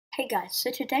Hey guys,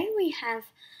 so today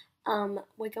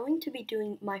we're going to be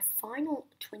doing my final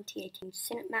 2018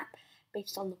 Senate map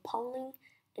based on the polling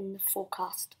and the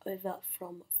forecast over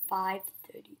from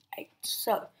 5:38.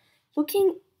 So,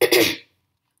 looking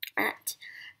at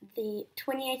the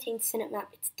 2018 Senate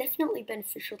map, it's definitely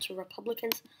beneficial to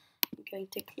Republicans. I'm going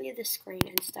to clear the screen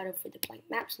and start off with a blank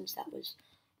map since that was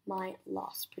my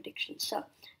last prediction. So,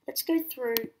 let's go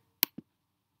through.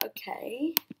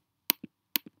 Okay.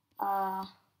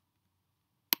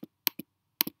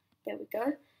 There we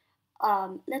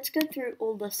go. Let's go through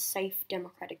all the safe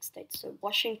Democratic states. So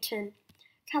Washington,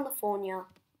 California,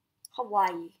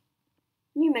 Hawaii,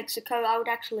 New Mexico, I would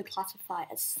actually classify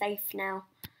as safe now.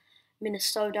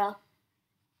 Minnesota,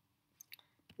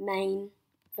 Maine,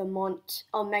 Vermont.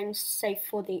 Oh, Maine's safe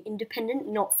for the independent,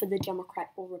 not for the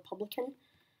Democrat or Republican.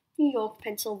 New York,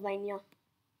 Pennsylvania,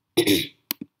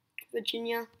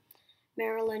 Virginia,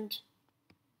 Maryland,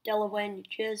 Delaware, New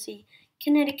Jersey,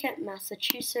 Connecticut,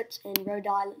 Massachusetts, and Rhode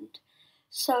Island.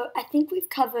 So I think we've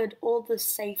covered all the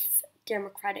safe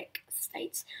Democratic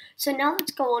states. So now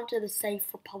let's go on to the safe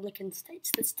Republican states.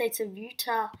 The states of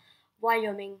Utah,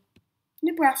 Wyoming,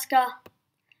 Nebraska,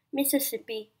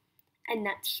 Mississippi, and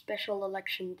that special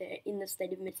election there in the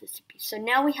state of Mississippi. So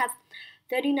now we have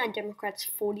 39 Democrats,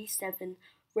 47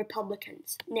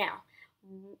 Republicans. Now,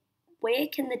 where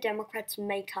can the Democrats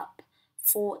make up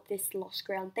for this lost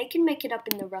ground? They can make it up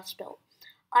in the Rust Belt.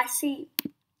 I see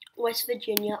West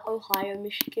Virginia, Ohio,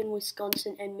 Michigan,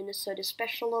 Wisconsin, and Minnesota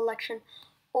special election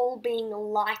all being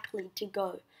likely to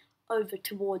go over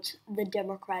towards the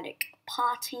Democratic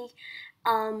Party,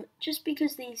 just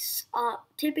because these are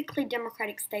typically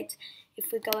Democratic states.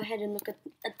 If we go ahead and look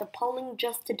at the polling,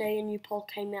 just today a new poll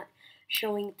came out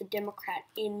showing the Democrat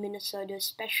in Minnesota's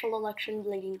special election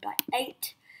leading by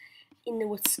 8. In the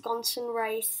Wisconsin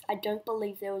race, I don't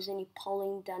believe there was any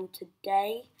polling done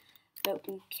today, but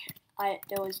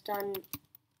there was done.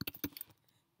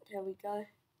 There we go.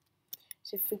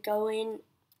 So if we go in,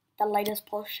 the latest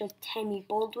poll shows Tammy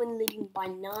Baldwin leading by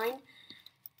 9.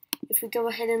 If we go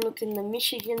ahead and look in the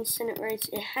Michigan Senate race,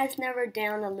 it has narrowed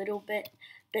down a little bit,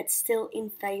 but still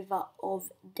in favor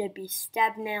of Debbie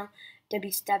Stabenow. Debbie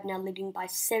Stabenow leading by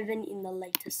 7 in the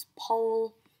latest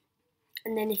poll.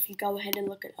 And then if you go ahead and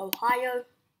look at Ohio,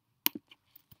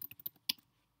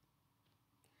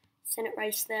 Senate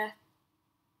race there,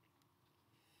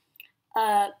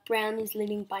 Brown is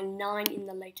leading by 9 in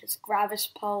the latest Gravis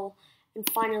poll. And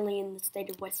finally in the state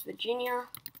of West Virginia,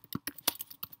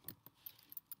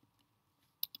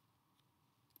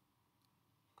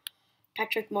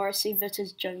 Patrick Morrisey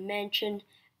versus Joe Manchin.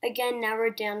 Again,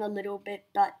 narrowed down a little bit,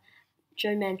 but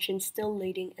Joe Manchin still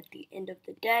leading at the end of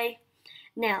the day.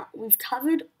 Now, we've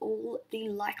covered all the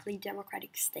likely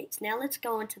Democratic states. Now let's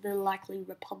go on to the likely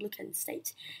Republican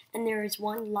states. And there is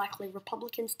one likely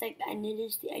Republican state, and it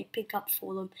is a pickup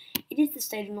for them. It is the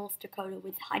state of North Dakota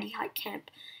with Heidi Heitkamp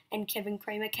and Kevin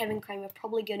Cramer. Kevin Cramer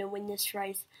probably going to win this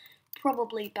race,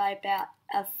 probably by about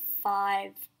a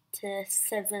 5 to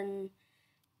 7,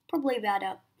 probably about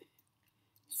a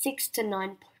 6 to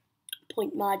 9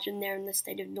 point margin there in the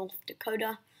state of North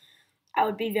Dakota. I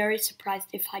would be very surprised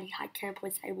if Heidi Heitkamp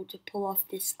was able to pull off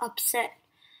this upset.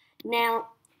 Now,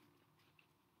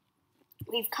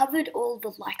 we've covered all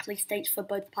the likely states for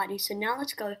both parties, so now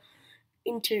let's go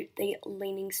into the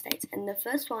leaning states. And the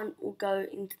first one will go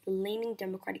into the leaning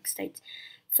Democratic states.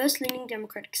 First leaning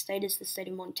Democratic state is the state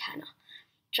of Montana.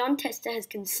 Jon Tester has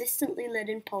consistently led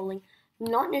in polling,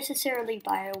 not necessarily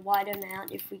by a wide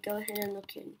amount. If we go ahead and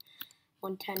look in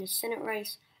Montana's Senate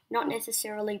race, not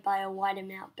necessarily by a wide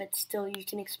amount, but still you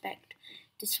can expect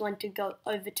this one to go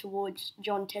over towards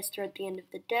Jon Tester at the end of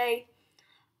the day.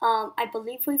 I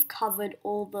believe we've covered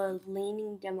all the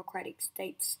leaning Democratic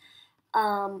states.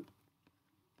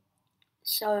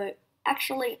 So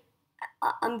actually,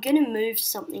 I'm going to move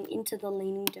something into the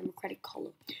leaning Democratic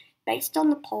column. Based on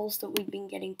the polls that we've been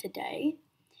getting today,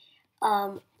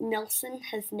 Nelson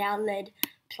has now led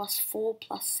 +4,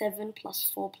 +7,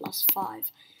 +4,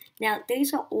 +5. Now,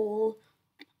 these are all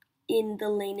in the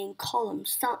leaning column.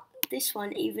 This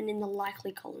one, even in the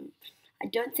likely column. I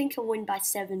don't think he'll win by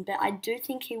 7, but I do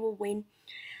think he will win,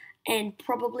 and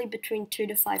probably between 2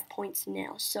 to 5 points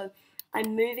now. So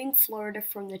I'm moving Florida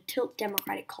from the tilt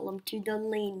Democratic column to the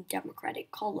lean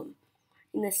Democratic column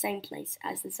in the same place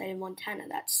as the state of Montana.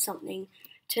 That's something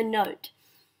to note.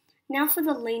 Now for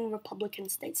the lean Republican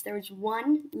states. There is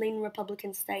one lean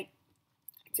Republican state.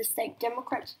 It's a state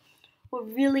Democrats were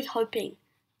really hoping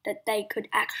that they could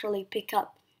actually pick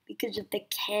up because of the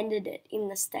candidate in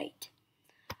the state.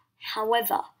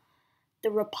 However, the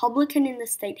Republican in the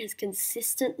state has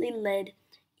consistently led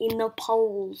in the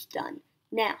polls done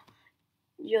Now,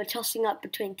 you're tossing up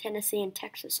between Tennessee and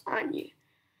Texas, aren't you?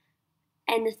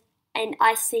 And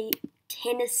I see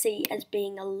Tennessee as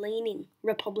being a leaning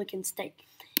Republican state.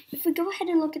 If we go ahead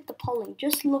and look at the polling,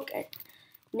 just look at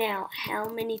now how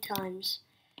many times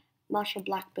Marsha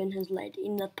Blackburn has led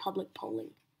in the public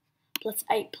polling.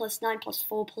 +8, +9,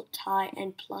 +4, tie,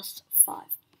 and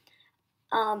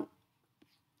 +5.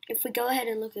 If we go ahead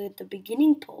and look at the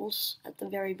beginning polls, at the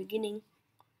very beginning,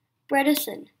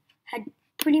 Bredesen had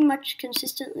pretty much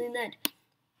consistently led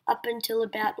up until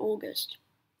about August,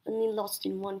 only lost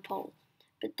in one poll.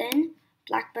 But then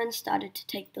Blackburn started to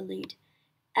take the lead,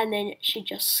 and then she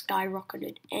just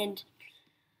skyrocketed. And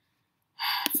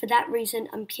for that reason,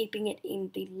 I'm keeping it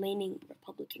in the leaning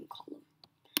Republican column.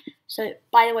 So,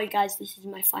 by the way, guys, this is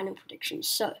my final prediction.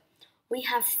 So, we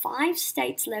have 5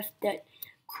 states left that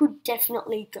could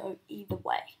definitely go either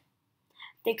way.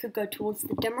 They could go towards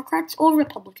the Democrats or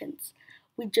Republicans.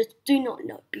 We just do not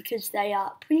know because they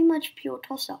are pretty much pure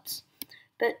toss-ups.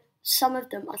 But some of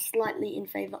them are slightly in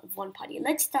favor of one party.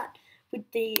 Let's start with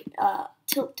the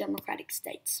tilt Democratic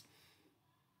states.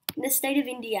 In the state of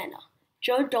Indiana,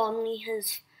 Joe Donnelly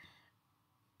has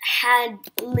had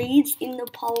leads in the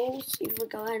polls. If we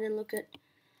go ahead and look at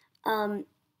the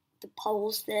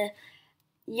polls there,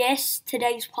 yes,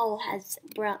 today's poll has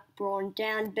brought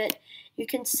down, but you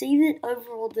can see that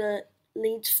overall the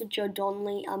leads for Joe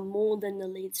Donnelly are more than the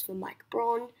leads for Mike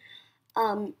Braun.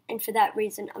 And for that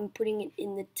reason, I'm putting it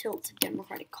in the tilt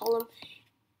Democratic column.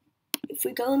 If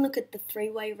we go and look at the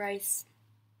 3-way race,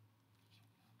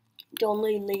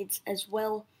 Donnelly leads as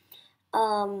well.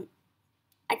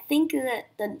 I think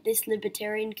that this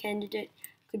Libertarian candidate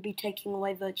could be taking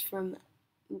away votes from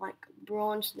Mike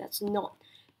Braun, so that's not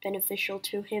beneficial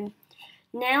to him.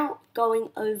 Now going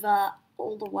over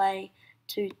all the way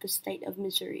to the state of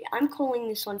Missouri. I'm calling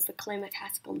this one for Claire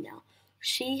McCaskill now.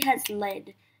 She has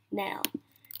led now.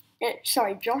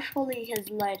 Josh Hawley has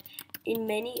led in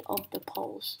many of the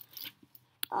polls.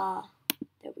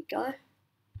 There we go.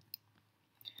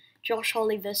 Josh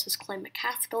Hawley versus Claire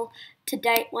McCaskill.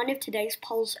 Today, one of today's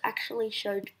polls actually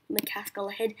showed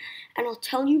McCaskill ahead, and I'll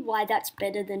tell you why that's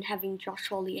better than having Josh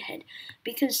Hawley ahead.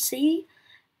 Because see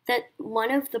that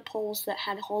one of the polls that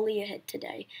had Hawley ahead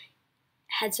today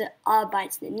has an R by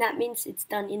its name. That means it's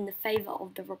done in the favor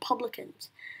of the Republicans.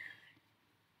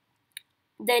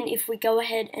 Then if we go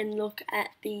ahead and look at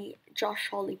the Josh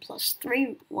Hawley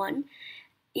 +3 one,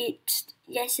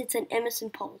 it's an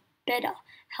Emerson poll, better.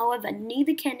 However,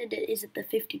 neither candidate is at the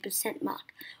 50%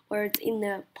 mark, whereas in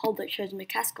the poll that shows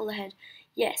McCaskill ahead,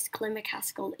 yes, Claire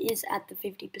McCaskill is at the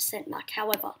 50% mark.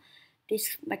 However,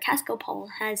 this McCaskill poll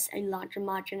has a larger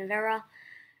margin of error.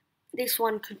 This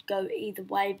one could go either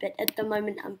way, but at the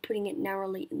moment I'm putting it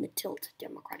narrowly in the tilt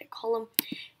Democratic column.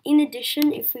 In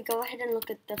addition, if we go ahead and look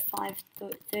at the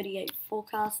 538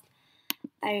 forecast,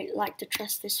 I like to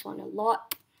trust this one a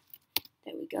lot.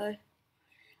 There we go.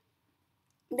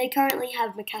 They currently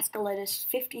have McCaskill at a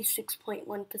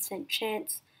 56.1%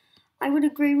 chance. I would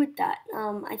agree with that.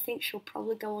 I think she'll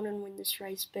probably go on and win this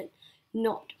race, but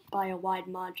not by a wide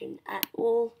margin at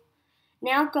all.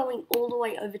 Now going all the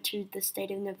way over to the state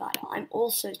of Nevada, I'm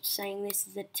also saying this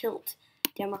is a tilt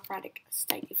Democratic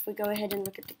state. If we go ahead and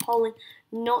look at the polling,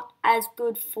 not as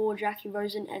good for Jackie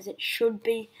Rosen as it should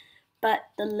be, but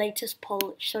the latest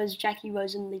poll shows Jackie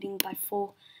Rosen leading by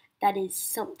 4. That is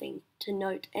something to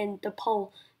note, and the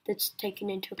poll that's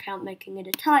taken into account making it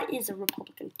a tie is a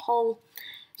Republican poll.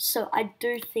 So I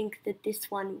do think that this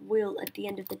one will, at the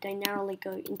end of the day, narrowly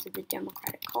go into the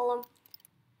Democratic column.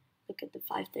 Look at the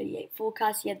 538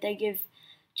 forecast. Yeah, they give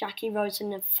Jackie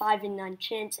Rosen a 5 in 9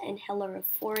 chance and Heller a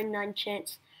 4 in 9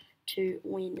 chance to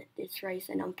win this race,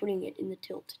 and I'm putting it in the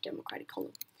tilt Democratic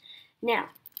column. Now,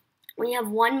 we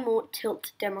have one more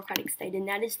tilt Democratic state, and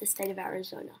that is the state of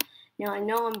Arizona. Now, I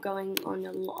know I'm going on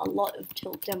a lot of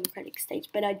tilt Democratic states,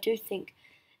 but I do think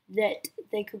that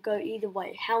they could go either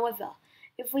way. However,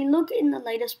 if we look in the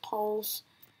latest polls,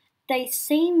 they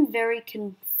seem very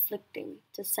conflicting,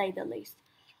 to say the least.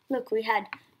 Look, we had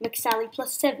McSally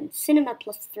 +7, Sinema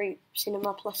 +3,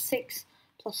 Sinema +6,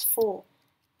 +4.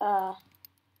 A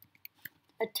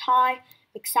tie,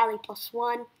 McSally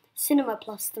 +1, Sinema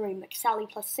 +3, McSally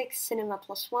 +6, Sinema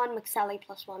 +1, McSally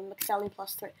 +1, McSally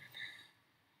 +3.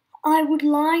 I would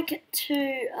like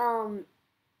to,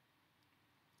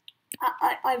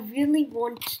 I really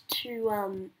want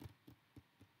to,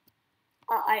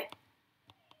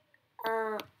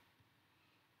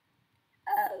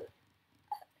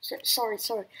 sorry.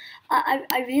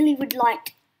 I really would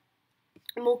like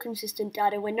more consistent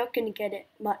data. We're not going to get it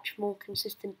much more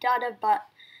consistent data, but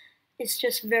it's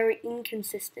just very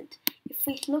inconsistent. If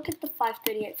we look at the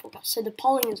 538 forecast, so the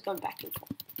polling has gone back and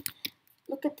forth.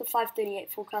 Look at the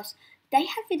 538 forecast. They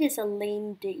have it as a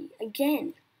lean D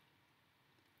again.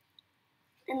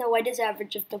 And the weighted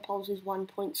average of the polls is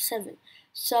 1.7.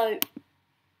 So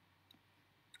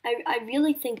I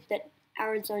really think that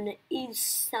Arizona is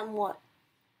somewhat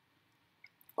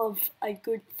of a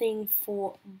good thing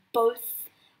for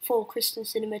Kristen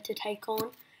Sinema to take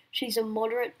on. She's a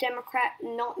moderate Democrat,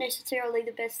 not necessarily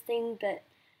the best thing, but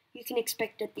you can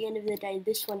expect at the end of the day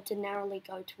this one to narrowly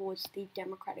go towards the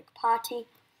Democratic Party.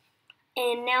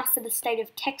 And now for the state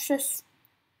of Texas,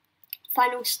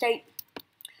 final state.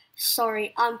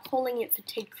 Sorry, I'm calling it for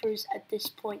Ted Cruz at this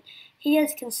point. He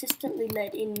has consistently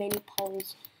led in many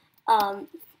polls.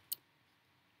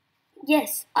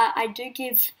 Yes, I do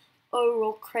give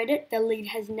O'Rourke credit. The lead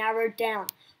has narrowed down.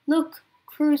 Look,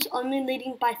 Cruz only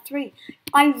leading by 3.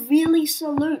 I really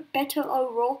salute Beto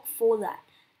O'Rourke for that.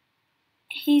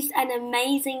 He's an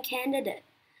amazing candidate.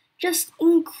 Just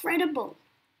incredible.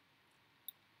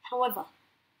 However,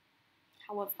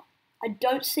 I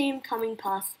don't see him coming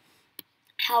past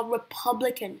how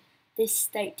Republican this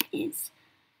state is.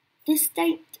 This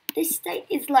state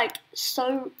is like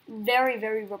so very,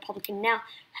 very Republican now.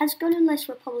 Has gotten less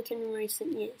Republican in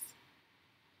recent years.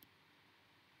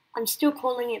 I'm still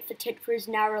calling it for Ted Cruz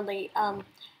narrowly.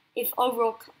 If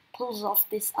O'Rourke pulls off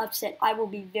this upset, I will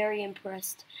be very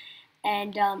impressed.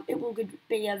 And it will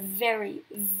be a very,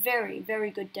 very, very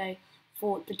good day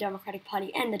for the Democratic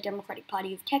Party and the Democratic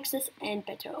Party of Texas and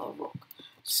Beto O'Rourke.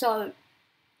 So,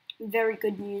 very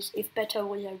good news if Beto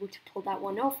was able to pull that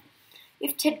one off.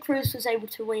 If Ted Cruz was able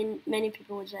to win, many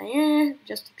people would say,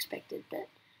 just expected, but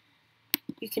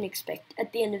you can expect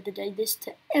at the end of the day this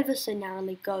to ever so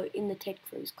narrowly go in the Ted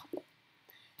Cruz column.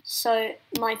 So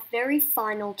my very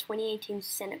final 2018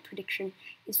 Senate prediction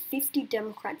is 50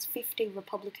 Democrats, 50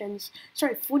 Republicans,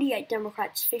 48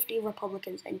 Democrats, 50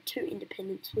 Republicans, and 2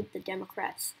 independents with the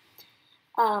Democrats.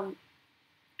 So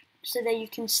that you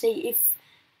can see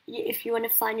if you want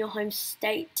to find your home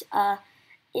state,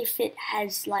 if it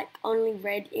has like only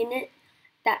red in it,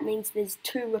 that means there's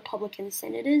 2 Republican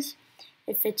senators.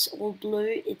 If it's all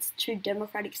blue, it's 2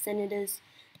 Democratic senators.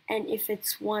 And if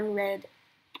it's one red,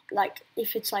 like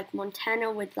if it's like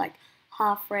Montana with like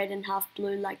half red and half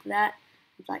blue like that,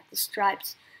 with like the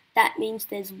stripes, that means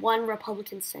there's 1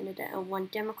 Republican senator and 1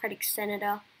 Democratic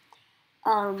senator.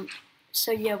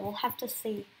 So yeah, we'll have to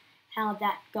see how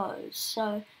that goes.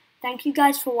 So thank you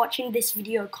guys for watching this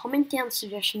video. Comment down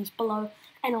suggestions below,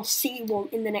 and I'll see you all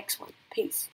in the next one. Peace.